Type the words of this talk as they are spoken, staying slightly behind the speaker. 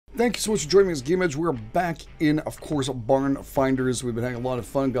thank you so much for joining me as GameEdged. We're back in, of course, Barn Finders. We've been having a lot of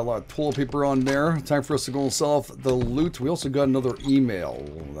fun. Got a lot of toilet paper on there. Time for us to go and sell off the loot. We also got another email.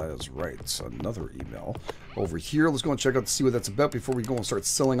 That is right. It's another email over here. Let's go and check out to see what that's about before we go and start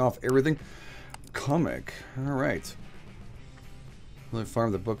selling off everything. Comic. All right.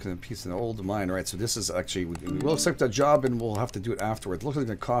 Farm the book and a piece of the old mine. All right, so this is actually, we will accept that job and we'll have to do it afterwards. It looks like it's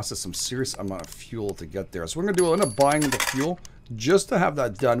going to cost us some serious amount of fuel to get there. So we're going to end up buying the fuel just to have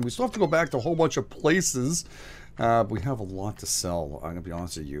that done. We still have to go back to a whole bunch of places. We have a lot to sell, I'm going to be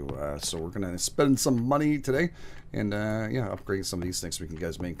honest with you. So we're going to spend some money today and, yeah, upgrading some of these things so we can get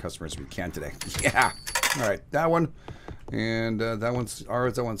as many customers as we can today. Yeah! All right, that one. And that one's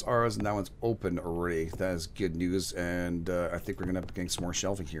ours, and that one's open already. That is good news. And I think we're going to be getting some more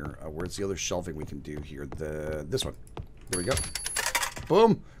shelving here. Where's the other shelving we can do here? This one. There we go.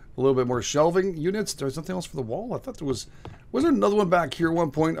 Boom! A little bit more shelving units. There's nothing else for the wall? I thought there was... Was there another one back here at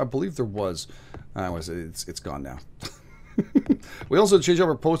one point? I believe there was. It's gone now. We also change up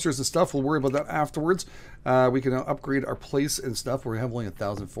our posters and stuff. We'll worry about that afterwards. We can upgrade our place and stuff. We have only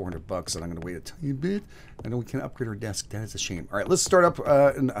 $1,400, and I'm going to wait a tiny bit. And then we can upgrade our desk. That is a shame. All right, let's start up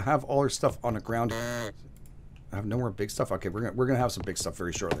and have all our stuff on the ground. I have no more big stuff. Okay, we're gonna have some big stuff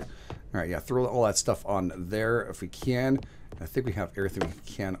very shortly. All right, yeah, throw all that stuff on there if we can. I think we have everything we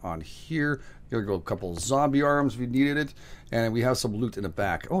can on here. Gonna go a couple zombie arms if we needed it, and we have some loot in the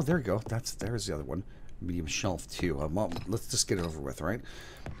back. Oh, there you go. There's the other one. Medium shelf too. Well, let's just get it over with, all right?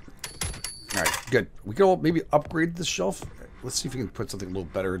 All right, good. We can all maybe upgrade this shelf. Let's see if we can put something a little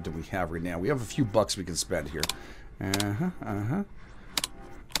better than we have right now. We have a few bucks we can spend here. That's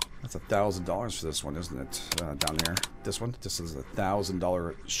 $1,000 for this one, isn't it? Down there. This one. This is a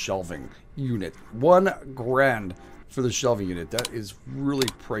 $1,000 shelving unit. $1,000 for the shelving unit. That is really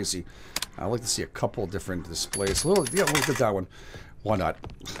pricey. I'd like to see a couple different displays. Yeah, look at that one. Why not?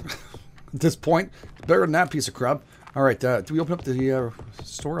 At this point, better than that piece of crap. All right, do we open up the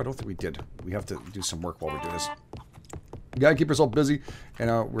store? I don't think we did. We have to do some work while we do this. We gotta keep ourselves busy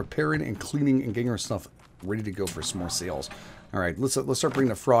and repairing and cleaning and getting our stuff ready to go for some more sales. All right, let's start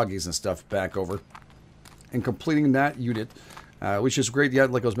bringing the froggies and stuff back over and completing that unit, which is great. Yeah,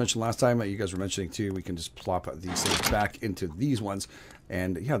 like I was mentioning last time, you guys were mentioning too. We can just plop these things back into these ones,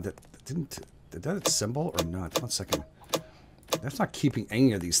 and yeah, did that assemble or not? 1 second. That's not keeping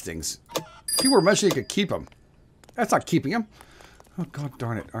any of these things. People were mentioning you could keep them. That's not keeping them. Oh, god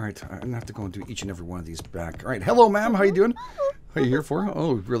darn it. All right, I'm going to have to go and do each and every one of these back. All right, hello, ma'am. How you doing? What are you here for?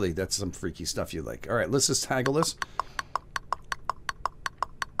 Oh, really? That's some freaky stuff you like. All right, let's just toggle this.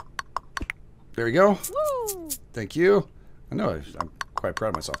 There we go. Woo! Thank you. I know, I'm quite proud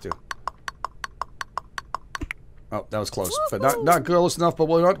of myself, too. Oh, that was close. But not close enough, but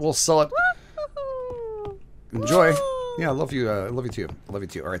we'll sell it. Enjoy. Yeah, I love you. I love you too. I love you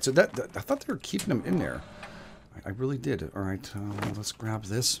too. All right, so I thought they were keeping them in there. I really did. All right, let's grab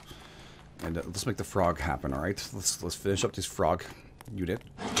this and let's make the frog happen. All right, let's finish up this frog unit.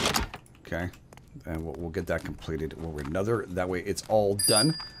 Okay, and we'll get that completed. We'll read another. That way, it's all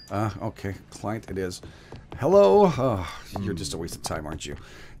done. Okay, client, it is. Hello. Oh, you're just a waste of time, aren't you?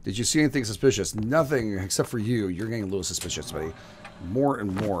 Did you see anything suspicious? Nothing except for you. You're getting a little suspicious, buddy. More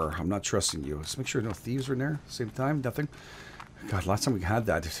and more. I'm not trusting you. Let's make sure no thieves are in there. Same time, nothing. God, last time we had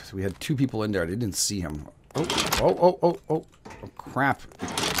that, we had 2 people in there. I didn't see him. Oh, crap.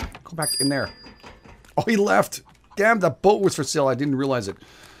 Go back in there. Oh, he left. Damn, that boat was for sale. I didn't realize it.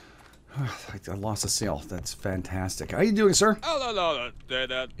 I lost a sale. That's fantastic. How you doing, sir?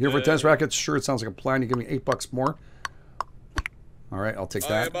 Here for tennis rackets? Sure, it sounds like a plan. You give me $8 more. All right, I'll take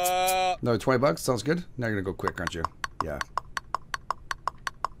that. Another $20. Sounds good. Now you're going to go quick, aren't you? Yeah.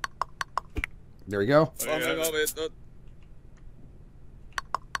 There we go.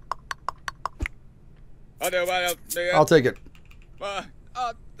 I'll take it.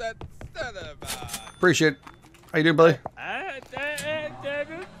 Appreciate it. How you doing, buddy?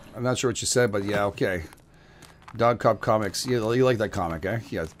 I'm not sure what you said, but yeah, okay. Dog Cop Comics. You like that comic, eh?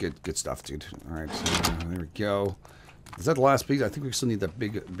 Yeah, good stuff, dude. All right, so there we go. Is that the last piece? I think we still need that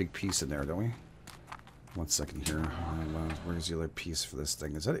big piece in there, don't we? 1 second here. Where's the other piece for this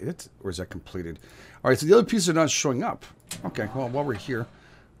thing? Is that it? Or is that completed? All right, so the other pieces are not showing up. Okay, well, while we're here,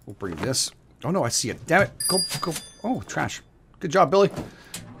 we'll bring this. Oh, no, I see it. Damn it. Go. Oh, trash. Good job, Billy.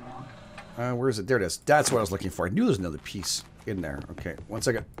 Where is it? There it is. That's what I was looking for. I knew there was another piece in there. Okay, 1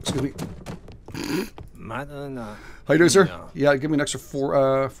 second. Excuse me. How you doing, sir? Yeah, give me an extra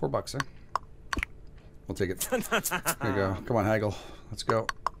 $4, eh? We'll take it. There you go. Come on, haggle. Let's go.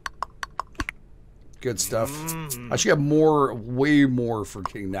 Good stuff. I should have more, way more for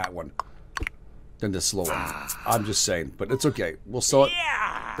getting that one than the slow one. I'm just saying, but it's okay. We'll sell it.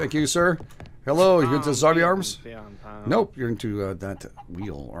 Thank you, sir. Hello, you into zombie arms? Nope, you're into that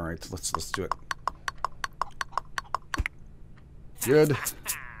wheel. All right, let's do it. Good.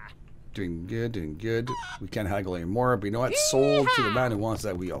 Doing good, doing good. We can't haggle anymore, but you know what? Sold to the man who wants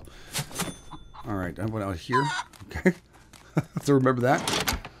that wheel. All right, I went out here. Okay. Have to remember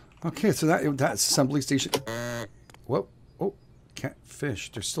that. Okay, so that's assembly station. Whoa. Oh, can't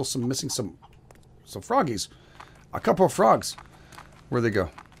fish. There's still missing some froggies. A couple of frogs. Where'd they go?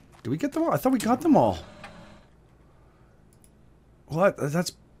 Did we get them all? I thought we got them all. Well,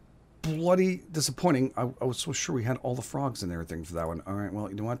 that's bloody disappointing. I was so sure we had all the frogs and everything for that one. All right, well,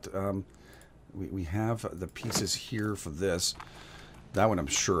 you know what? We have the pieces here for this. That one I'm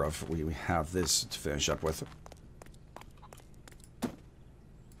sure of. We have this to finish up with.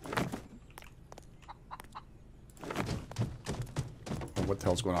 What the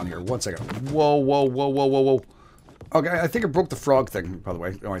hell's going on here? 1 second. Whoa, whoa, whoa, whoa, whoa, whoa. Okay, I think I broke the frog thing, by the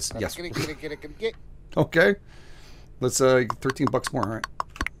way. Oh, yes. Okay. Let's, 13 bucks more, all right.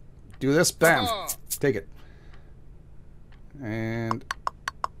 Do this. Bam. Take it. And...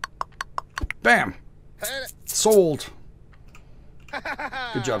 bam. Sold.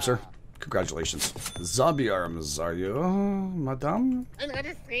 Good job, sir. Congratulations. Zombie arms, are you, madame?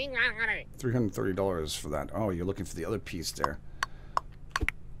 $330 for that. Oh, you're looking for the other piece there.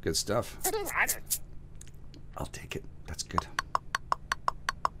 Good stuff. I'll take it. That's good.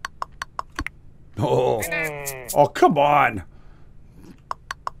 Oh, oh, come on!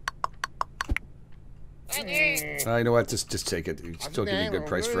 You know what? Just take it. You still give me a good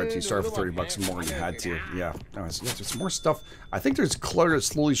price for it. You started for 30 bucks more than you had to. Yeah. There's more stuff. I think there's clutter that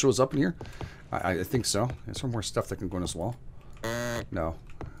slowly shows up in here. I think so. Is there more stuff that can go in as well? No.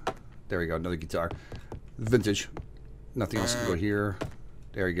 There we go. Another guitar. Vintage. Nothing else can go here.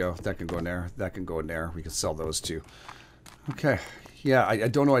 There you go. That can go in there. That can go in there. We can sell those too. Okay. Yeah, I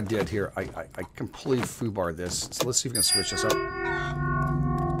don't know what I did here. I completely foobarred this. So let's see if we can switch this up.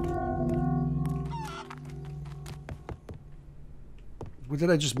 What did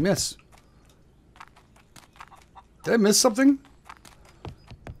I just miss? Did I miss something?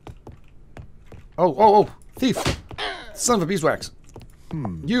 Oh, thief. Son of a beeswax.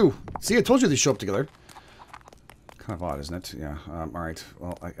 You. See, I told you they show up together. Kind of odd, isn't it? Yeah. Alright.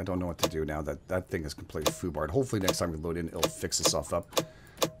 Well, I don't know what to do now. That thing is completely foobarred. Hopefully next time we load in, it'll fix itself up.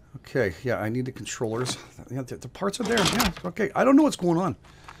 Okay. Yeah, I need the controllers. Yeah, the parts are there. Yeah. Okay. I don't know what's going on.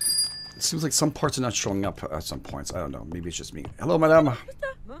 It seems like some parts are not showing up at some points. I don't know. Maybe it's just me. Hello, madame. How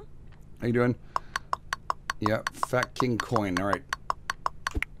you doing? Yeah. Fat King coin. Alright.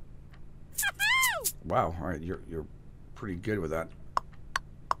 Wow. Alright. You're pretty good with that.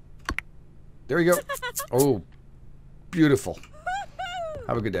 There you go. Oh. Beautiful.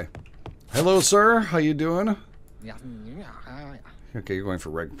 Have a good day. Hello, sir. How you doing? Okay, you're going for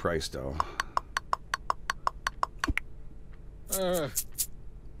reg price, though.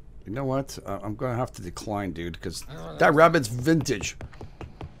 You know what? I'm going to have to decline, dude, because that rabbit's vintage.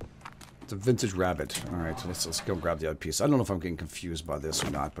 It's a vintage rabbit. All right, so let's go grab the other piece. I don't know if I'm getting confused by this or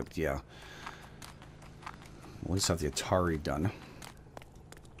not, but yeah. We'll at least have the Atari done.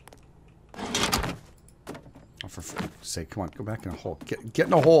 Oh, for fuck's sake, come on, go back in a hole. Get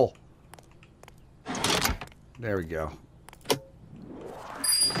in a hole. There we go.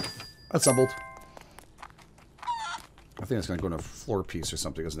 Assembled. I think it's going to go in a floor piece or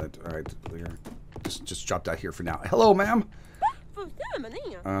something, isn't it? All right, just drop that here for now. Hello, ma'am.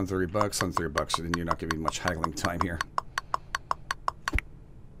 30 bucks, 30 bucks, and you're not giving me much haggling time here.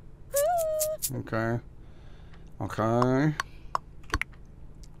 Okay. Okay.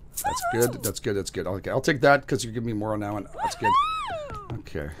 That's good. That's good. That's good. Okay, I'll take that because you give me more on that one. That's good.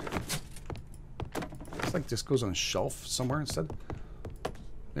 Okay. It's like this goes on a shelf somewhere instead.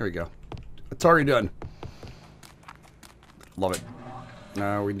 There we go. Atari done. Love it.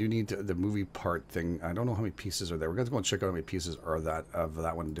 Now we do need the movie part thing. I don't know how many pieces are there. We're going to go and check out how many pieces are of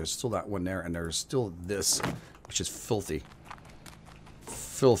that one. There's still that one there, and there's still this, which is filthy.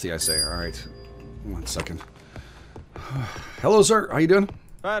 Filthy, I say. All right. 1 second. Hello, sir. How you doing?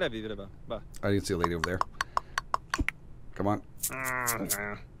 I didn't see a lady over there. Come on.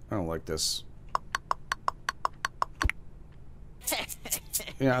 I don't like this.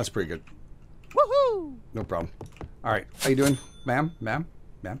 Yeah, that's pretty good. Woohoo! No problem. All right. How you doing, ma'am? Ma'am?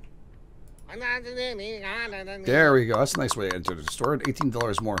 Ma'am? There we go. That's a nice way to enter the store.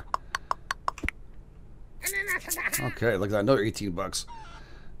 $18 more. Okay, look at that. Another 18 bucks.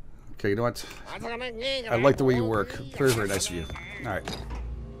 Okay, you know what? I like the way you work. Very, very nice of you. All right.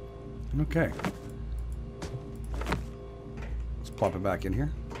 Okay. Let's plop it back in here.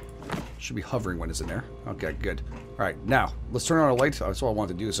 Should be hovering when it's in there. Okay, good. All right, now let's turn on our light. That's all I want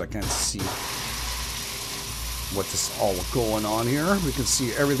to do, so I can see what this all going on here. We can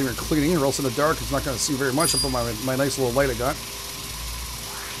see everything we're cleaning, or else in the dark it's not going to see very much. I'll put my nice little light I got.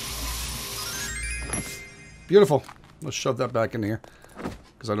 Beautiful. Let's shove that back in here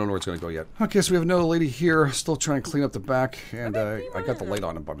because I don't know where it's going to go yet. Okay, so we have another lady here still trying to clean up the back, and I got the light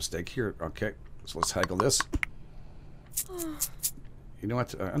on by mistake here. Okay, so let's haggle this. You know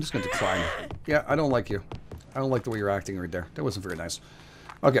what? I'm just going to decline. Yeah, I don't like you. I don't like the way you're acting right there. That wasn't very nice.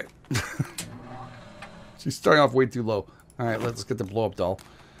 Okay. She's starting off way too low. All right, let's get the blow-up doll.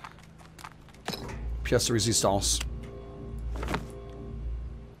 Pièce de résistance.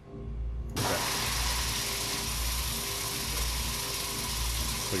 Okay.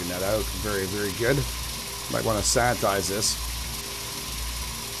 Clean that out. Very, very good. Might want to sanitize this.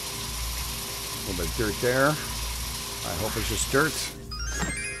 A little bit of dirt there. I hope it's just dirt.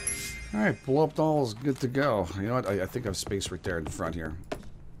 All right, blow-up doll is good to go. You know what? I think I have space right there in the front here.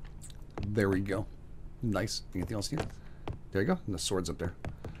 There we go. Nice. Anything else here? There you go. And the sword's up there.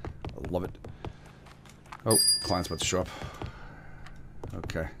 I love it. Oh, client's about to show up.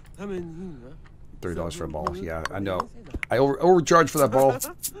 Okay. $30 for a ball. Yeah, I know. I overcharged for that ball,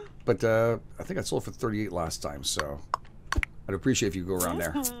 but I think I sold it for $38 last time, so I'd appreciate if you go around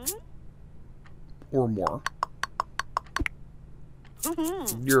there. Or more.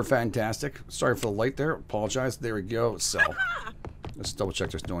 You're fantastic. Sorry for the light there. Apologize. There we go. Sell. Let's double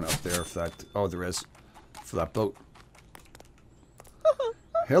check there's no one up there for that. Oh, there is. For that boat.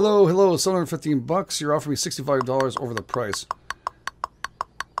 Hello, hello. $715. You're offering me $65 over the price.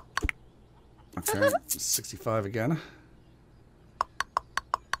 Okay. 65 again.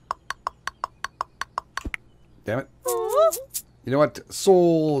 Damn it. You know what?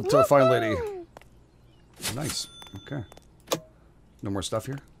 Sold to a fine lady. Nice. Okay. No more stuff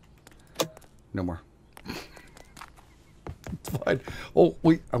here? No more. It's fine. Oh,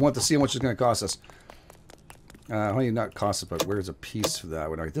 wait. I want to see how much it's going to cost us. How many not cost us, but where's a piece for that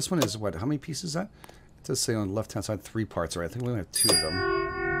one? All right, this one is what? How many pieces is that? It does say on the left-hand side 3 parts. All right, I think we only have 2 of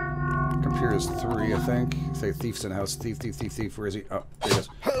them. Computer is 3, I think. Say thief's in the house. Thief, thief, thief, thief. Where is he? Oh, there he is.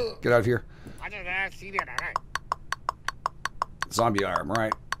 Get out of here. Zombie arm,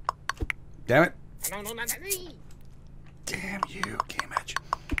 right? Damn it. Damn you, GameEdged.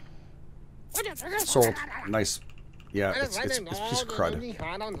 Sold. Nice. Yeah, it's a piece of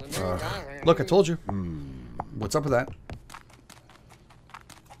crud. Look, I told you. What's up with that?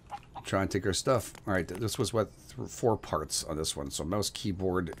 Try and take our stuff. All right, this was what 4 parts on this one. So mouse,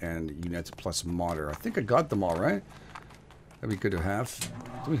 keyboard, and unit plus monitor. I think I got them all right. That'd be good to have.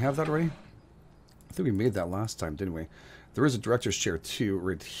 Do we have that already? I think we made that last time, didn't we? There is a director's chair too,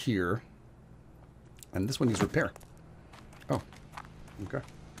 right here. And this one needs repair. Oh, okay.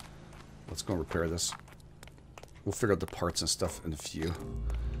 Let's go and repair this. We'll figure out the parts and stuff in a few.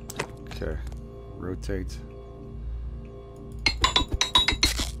 Okay. Rotate.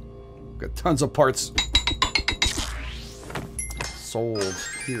 Got tons of parts. Sold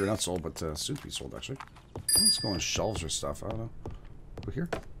here. Not sold, but soon to be sold, actually. Let's go on shelves or stuff. I don't know. Go here?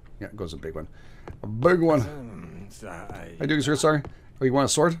 Yeah, it goes a big one. A big one. How you doing, sir? Sorry. Oh, you want a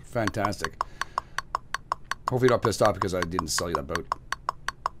sword? Fantastic. Hopefully you're not pissed off because I didn't sell you that boat.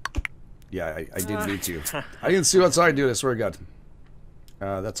 Yeah, I didn't need to. I didn't see what's I do. I swear to God.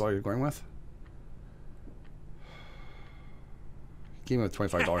 That's all you're going with? Give me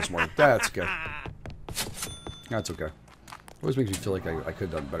 $25 more. That's good. That's okay. Always makes me feel like I could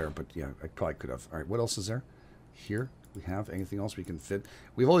have done better, but yeah, I probably could have. All right, what else is there? Here, we have anything else we can fit?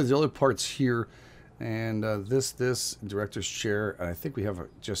 We have all these other parts here, and this director's chair. And I think we have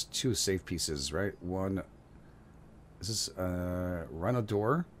just 2 safe pieces, right? One. Is this Rhino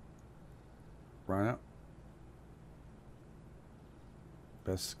door? Rhino.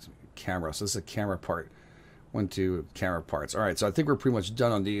 Best camera. So this is a camera part. 1, 2 camera parts. All right, so I think we're pretty much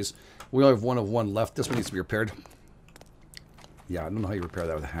done on these. We only have one of one left. This one needs to be repaired. Yeah, I don't know how you repair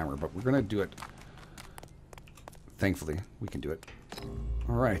that with a hammer, but we're gonna do it. Thankfully, we can do it.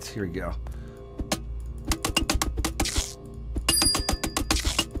 All right, here we go.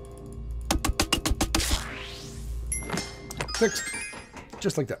 Fixed.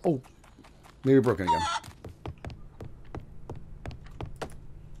 Just like that. Oh, maybe broken again.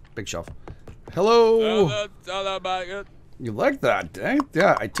 Big shelf. Hello. You like that, eh?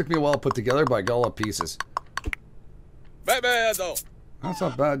 Yeah, it took me a while to put together, but I got all the pieces. That's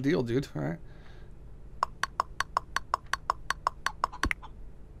not a bad deal, dude. All right.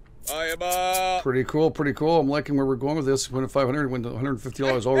 Pretty cool, pretty cool. I'm liking where we're going with this. Win at 500, win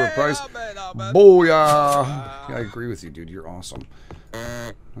 $150 over price. Booyah! Yeah, I agree with you, dude. You're awesome.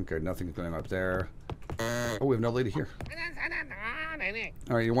 Okay, nothing's going up there. Oh, we have no lady here.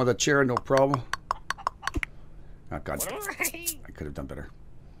 All right, you want that chair? No problem. Oh, God. I could have done better.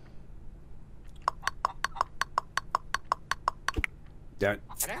 Damn it.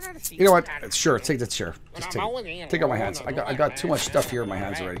 You know what? Sure, take the chair. Just take out my hands. I got too much stuff here in my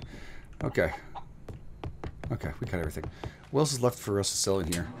hands already. Okay. Okay, we got everything. What else is left for us to sell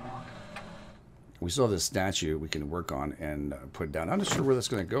in here? We still have this statue we can work on and put down. I'm not sure where that's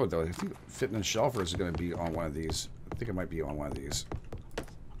going to go, though. I think fitting in a shelf, or is it going to be on one of these? I think it might be on one of these.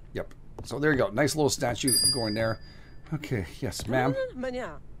 Yep. So there you go. Nice little statue going there. Okay. Yes, ma'am.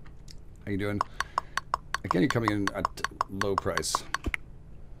 How you doing? Again, you're coming in at low price.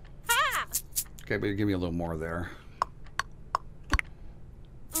 Okay, but you give me a little more there.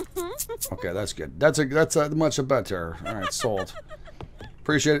 Okay, that's good. That's much better. All right, sold.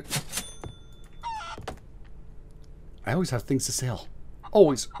 Appreciate it. I always have things to sell.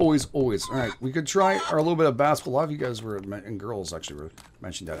 Always, always, always. All right, we could try our little bit of basketball. A lot of you guys were, and girls actually were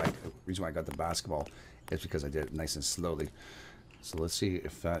mentioned that. The reason why I got the basketball is because I did it nice and slowly. So let's see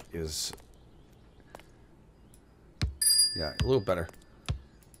if that is, yeah, a little better.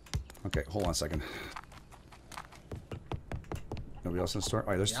 Okay, hold on a second. Nobody else in the store? All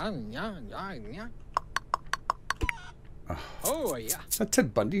right, there's... Oh, yeah. Is that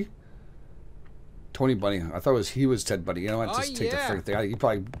Ted Bundy? Tony Bundy. I thought he was Ted Bundy. You know what? Just take the freaking thing out. You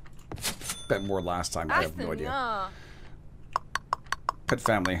probably bet more last time. I have no idea. Pet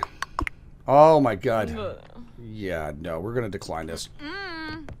family. Oh, my God. Yeah, no. We're going to decline this.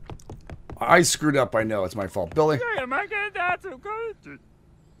 I screwed up. I know. It's my fault. Billy?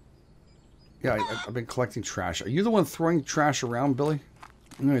 Yeah, I've been collecting trash. Are you the one throwing trash around, Billy?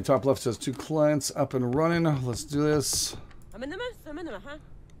 Okay, top left says 2 clients up and running. Let's do this.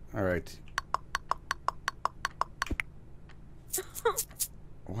 All right.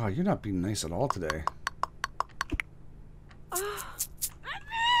 Wow, you're not being nice at all today.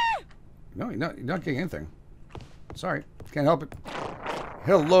 No, you're not getting anything. Sorry, can't help it.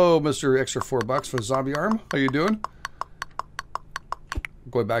 Hello, Mr. Extra $4 for the zombie arm. How you doing?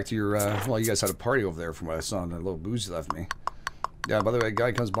 Going back to your, well, you guys had a party over there from what I saw and the little booze you left me. Yeah, by the way, a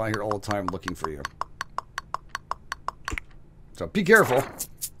guy comes by here all the time looking for you. So be careful.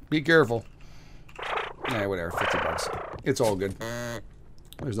 Be careful. Yeah, whatever, $50. It's all good.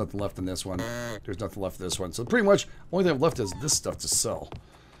 There's nothing left in this one. There's nothing left in this one. So pretty much, only thing left is this stuff to sell.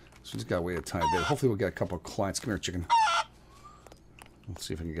 So we just gotta wait a tiny bit. Hopefully we'll get a couple of clients. Come here, chicken. Let's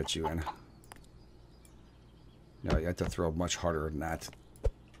see if I can get you in. Yeah, you have to throw much harder than that.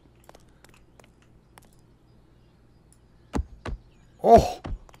 Oh!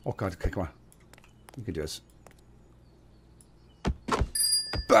 Oh, God. Okay, come on. You can do this.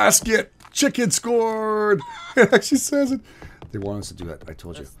 Basket! Chicken scored! It actually says it. They want us to do that. I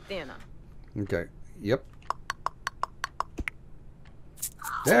told you. Okay. Yep.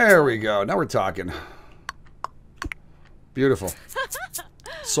 There we go. Now we're talking. Beautiful.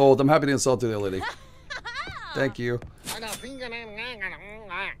 Sold. I'm happy to insult the lady. Thank you.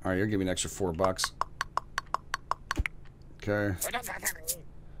 Alright, you're giving me an extra $4. Okay.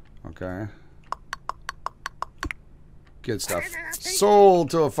 Okay. Good stuff.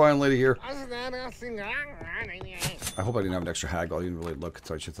 Sold to a fine lady here. I hope I didn't have an extra haggle. I didn't really look.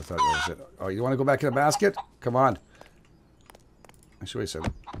 So I just thought that was it. Oh, you want to go back in the basket? Come on. Actually, wait a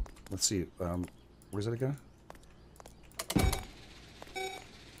second. Let's see. Where's it again?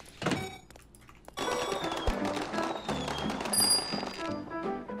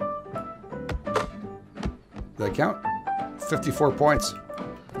 Did I count? 54 points.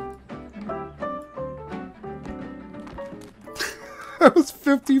 That was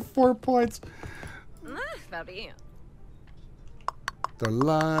 54 points.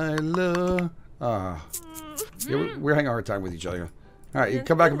 Delilah. Ah. Yeah, we're having a hard time with each other. All right, you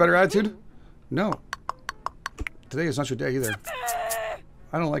come back with better attitude? No. Today is not your day either.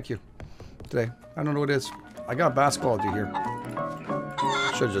 I don't like you today. I don't know what it is. I got basketball to do here.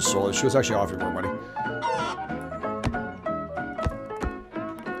 Should have just sold it. She was actually offering more money.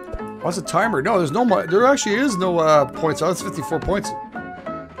 What's the timer? No, there's no money. There actually is no points. Oh, that's 54 points.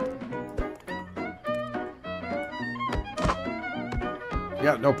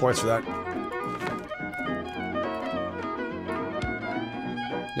 Yeah, no points for that.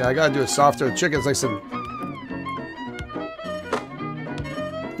 Yeah, I gotta do it softer. The chicken's like some.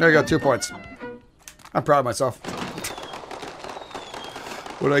 There you go, 2 points. I'm proud of myself.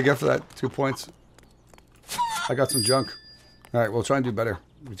 What did I get for that? 2 points. I got some junk. All right, we'll try and do better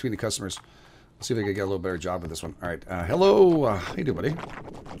between the customers. Let's see if I can get a little better job with this one. All right, hello. How you doing, buddy?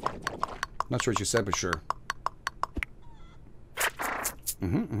 Not sure what you said, but sure.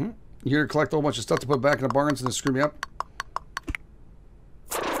 You're here to collect a whole bunch of stuff to put back in the barns and then screw me up?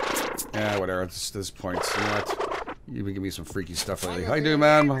 Yeah, whatever. At this point, you know what? You've been giving me some freaky stuff lately. How you doing,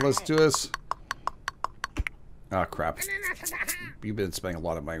 man? Let's do this. Ah, crap. You've been spending a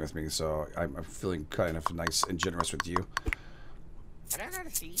lot of money with me, so I'm feeling kind of nice and generous with you.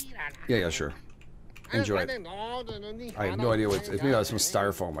 Yeah, sure. Enjoy it. I have no idea what it's made out of some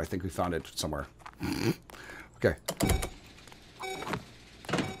styrofoam. I think we found it somewhere. Okay.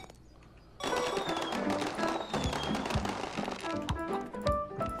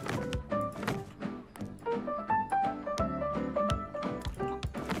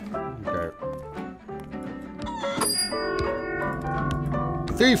 Okay.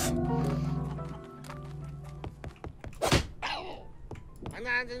 Thief!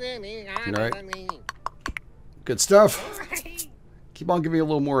 Alright. Good stuff. Keep on giving me a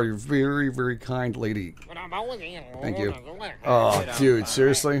little more. You're very, very kind lady. Thank you. Oh, dude,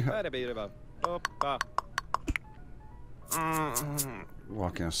 seriously?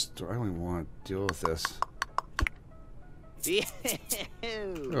 Walking a store. I don't even want to deal with this.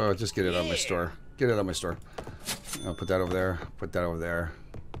 Oh, just get it out of my store. Get it out of my store. I'll put that over there. Put that over there.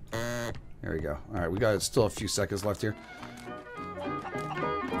 There we go. Alright, we got still a few seconds left here.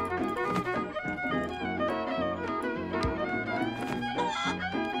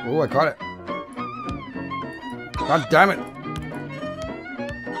 Oh, I caught it. God damn it.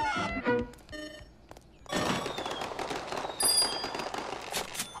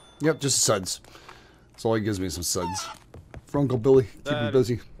 Yep, just suds. That's all he gives me, some suds. For Uncle Billy. Keep him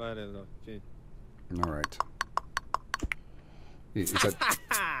busy. Alright.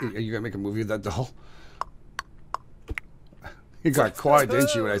 Are you gonna make a movie of that doll? You got quiet,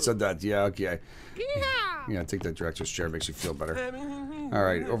 didn't you, when I said that? Yeah, okay. Yeah, take that director's chair. Makes you feel better. All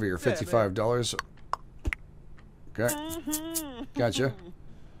right, over here, $55. Okay. Gotcha.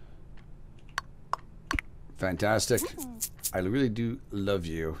 Fantastic. I really do love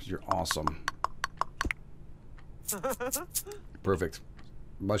you. You're awesome. Perfect.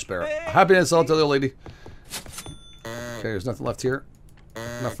 Much better. Happiness out to the other lady. Okay, there's nothing left here.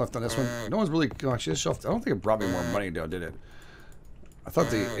 Nothing left on this one. No one's really... Gosh, this shelf... I don't think it brought me more money, though, did it? I thought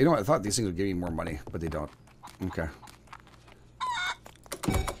they... You know what? I thought these things would give me more money, but they don't. Okay.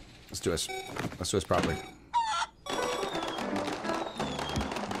 Let's do this. Let's do this properly.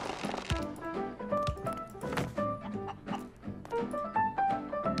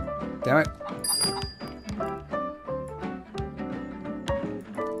 Damn it.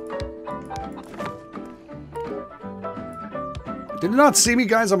 Did you not see me,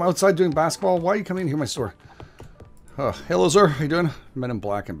 guys? I'm outside doing basketball. Why are you coming in here, my store? Hello, sir. How you doing? Men in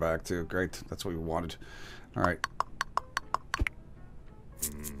black and back, too. Great. That's what we wanted. All right.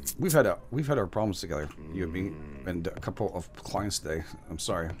 We've had our problems together, you and me, and a couple of clients today. I'm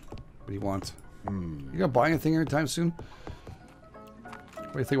sorry. What do you want? You gonna buy anything anytime soon?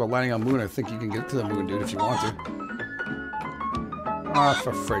 What do you think about landing on the moon? I think you can get to the moon, dude, if you want to. Ah,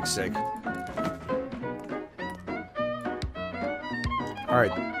 for frig's sake.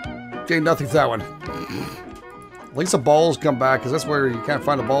 Alright. Getting nothing to that one. At least the balls come back, because that's where you can't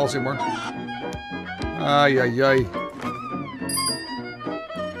find the balls anymore. Ay, ay, ay.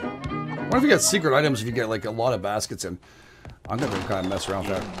 What if you get secret items if you get, like, a lot of baskets in? I'm gonna kind of mess around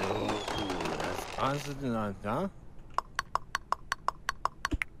with that.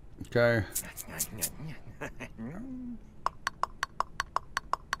 Okay.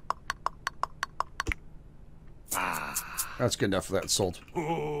 That's good enough for that sold.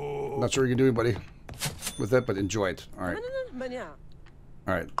 Not sure what you can do, buddy, with it, but enjoy it. All right.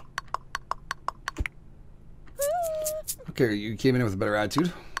 All right. Okay, you came in with a better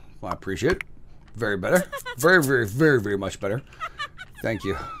attitude. Well, I appreciate it. Very better. Very, very, very, very much better. Thank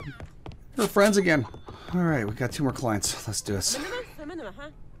you. We're friends again. All right, we got 2 more clients. Let's do this.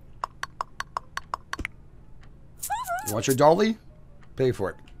 You want your dolly? Pay for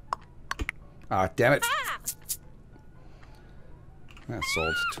it. Ah, damn it. That's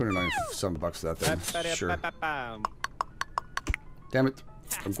sold. $297 for that thing. Sure. Damn it.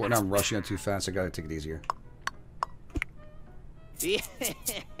 I'm rushing it too fast. I gotta take it easier.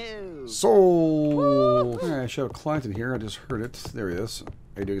 Sold! Yeah, I should have a client in here. I just heard it. There he is.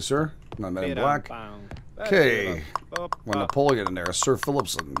 How you doing, sir? Not men in black. Okay. When Napoleon in there. Sir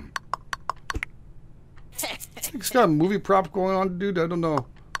Phillipson. It's got a movie prop going on, dude. I don't know.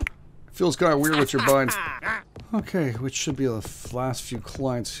 It feels kind of weird what you're buying. Okay, which should be the last few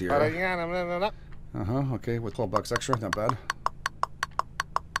clients here. Okay, with $12 extra. Not bad.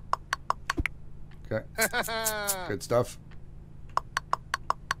 Okay. Good stuff.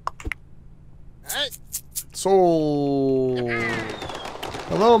 Sold.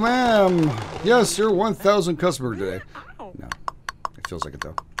 Hello, ma'am. Yes, you're 1,000 customer today. No, it feels like it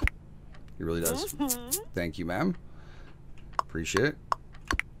though. It really does. Thank you, ma'am. Appreciate it.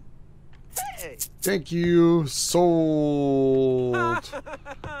 Hey. Thank you. Sold.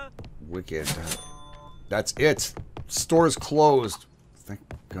 Wicked. That's it. Store's closed. Thank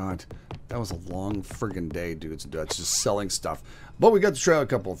God. That was a long friggin' day, dudes. That's just selling stuff. But we got to try out a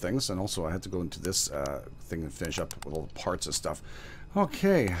couple of things, and also I had to go into this thing and finish up with all the parts and stuff.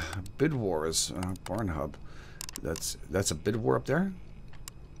 Okay, Bid Wars, Barn Hub. That's a bid war up there?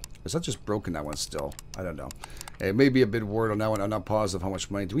 Is that just broken, that one still? I don't know. It may be a bid war on that one. I'm not positive how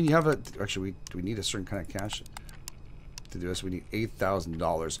much money. Do we have a... Actually, do we need a certain kind of cash to do this? We need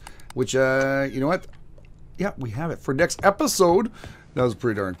 $8,000. Which, you know what? Yeah, we have it. For next episode, that was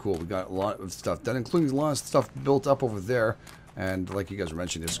pretty darn cool. We got a lot of stuff done, including a lot of stuff built up over there. And like you guys were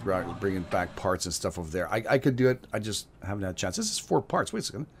mentioning, just bringing back parts and stuff over there. I could do it. I just haven't had a chance. This is 4 parts. Wait a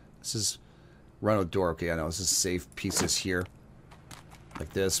second. This is run out door. Okay, I know. This is safe pieces here.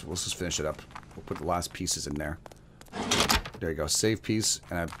 Like this. Let's just finish it up. We'll put the last pieces in there. There you go. Save piece.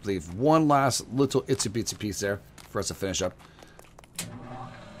 And I believe one last little itsy bitsy piece there for us to finish up.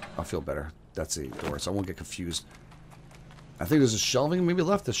 I'll feel better. That's the door, so I won't get confused. I think there's a shelving maybe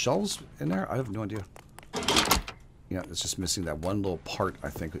left. The shelves in there? I have no idea. Yeah, it's just missing that one little part, I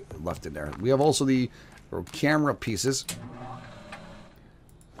think, left in there. We have also the camera pieces.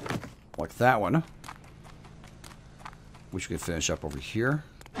 Like that one. Which we can finish up over here.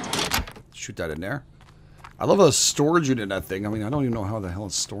 Shoot that in there. I love the storage unit in that thing. I mean, I don't even know how the hell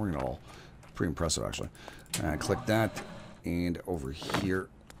it's storing it all. Pretty impressive, actually. Click that. And over here.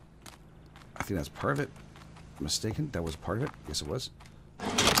 I think that's part of it. I'm mistaken. That was part of it. Yes, it was.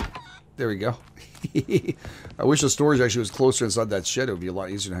 There we go. I wish the storage actually was closer inside that shed. It would be a lot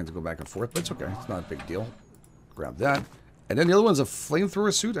easier to have to go back and forth, but it's okay. It's not a big deal. Grab that. And then the other one's a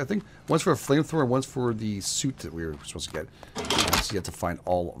flamethrower suit, I think. One's for a flamethrower, one's for the suit that we were supposed to get. So you have to find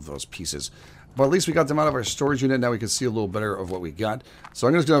all of those pieces. But at least we got them out of our storage unit. Now we can see a little better of what we got. So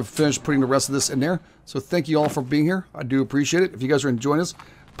I'm just going to finish putting the rest of this in there. So thank you all for being here. I do appreciate it. If you guys are enjoying this,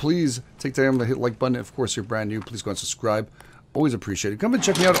 please take time to hit the like button. Of course, if you're brand new, please go and subscribe. Always appreciate it. Come and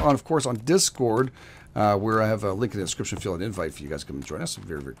check me out on, of course, on Discord, where I have a link in the description field, an invite for you guys to come and join us.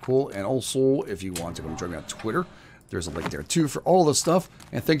 Very, very cool. And also, if you want to come and join me on Twitter, there's a link there too for all the stuff.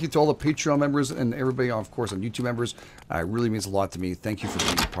 And thank you to all the Patreon members and everybody, of course, on YouTube members. It really means a lot to me. Thank you for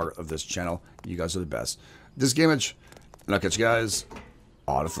being a part of this channel. You guys are the best. This is GameEdged, and I'll catch you guys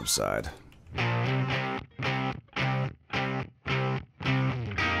on the flip side.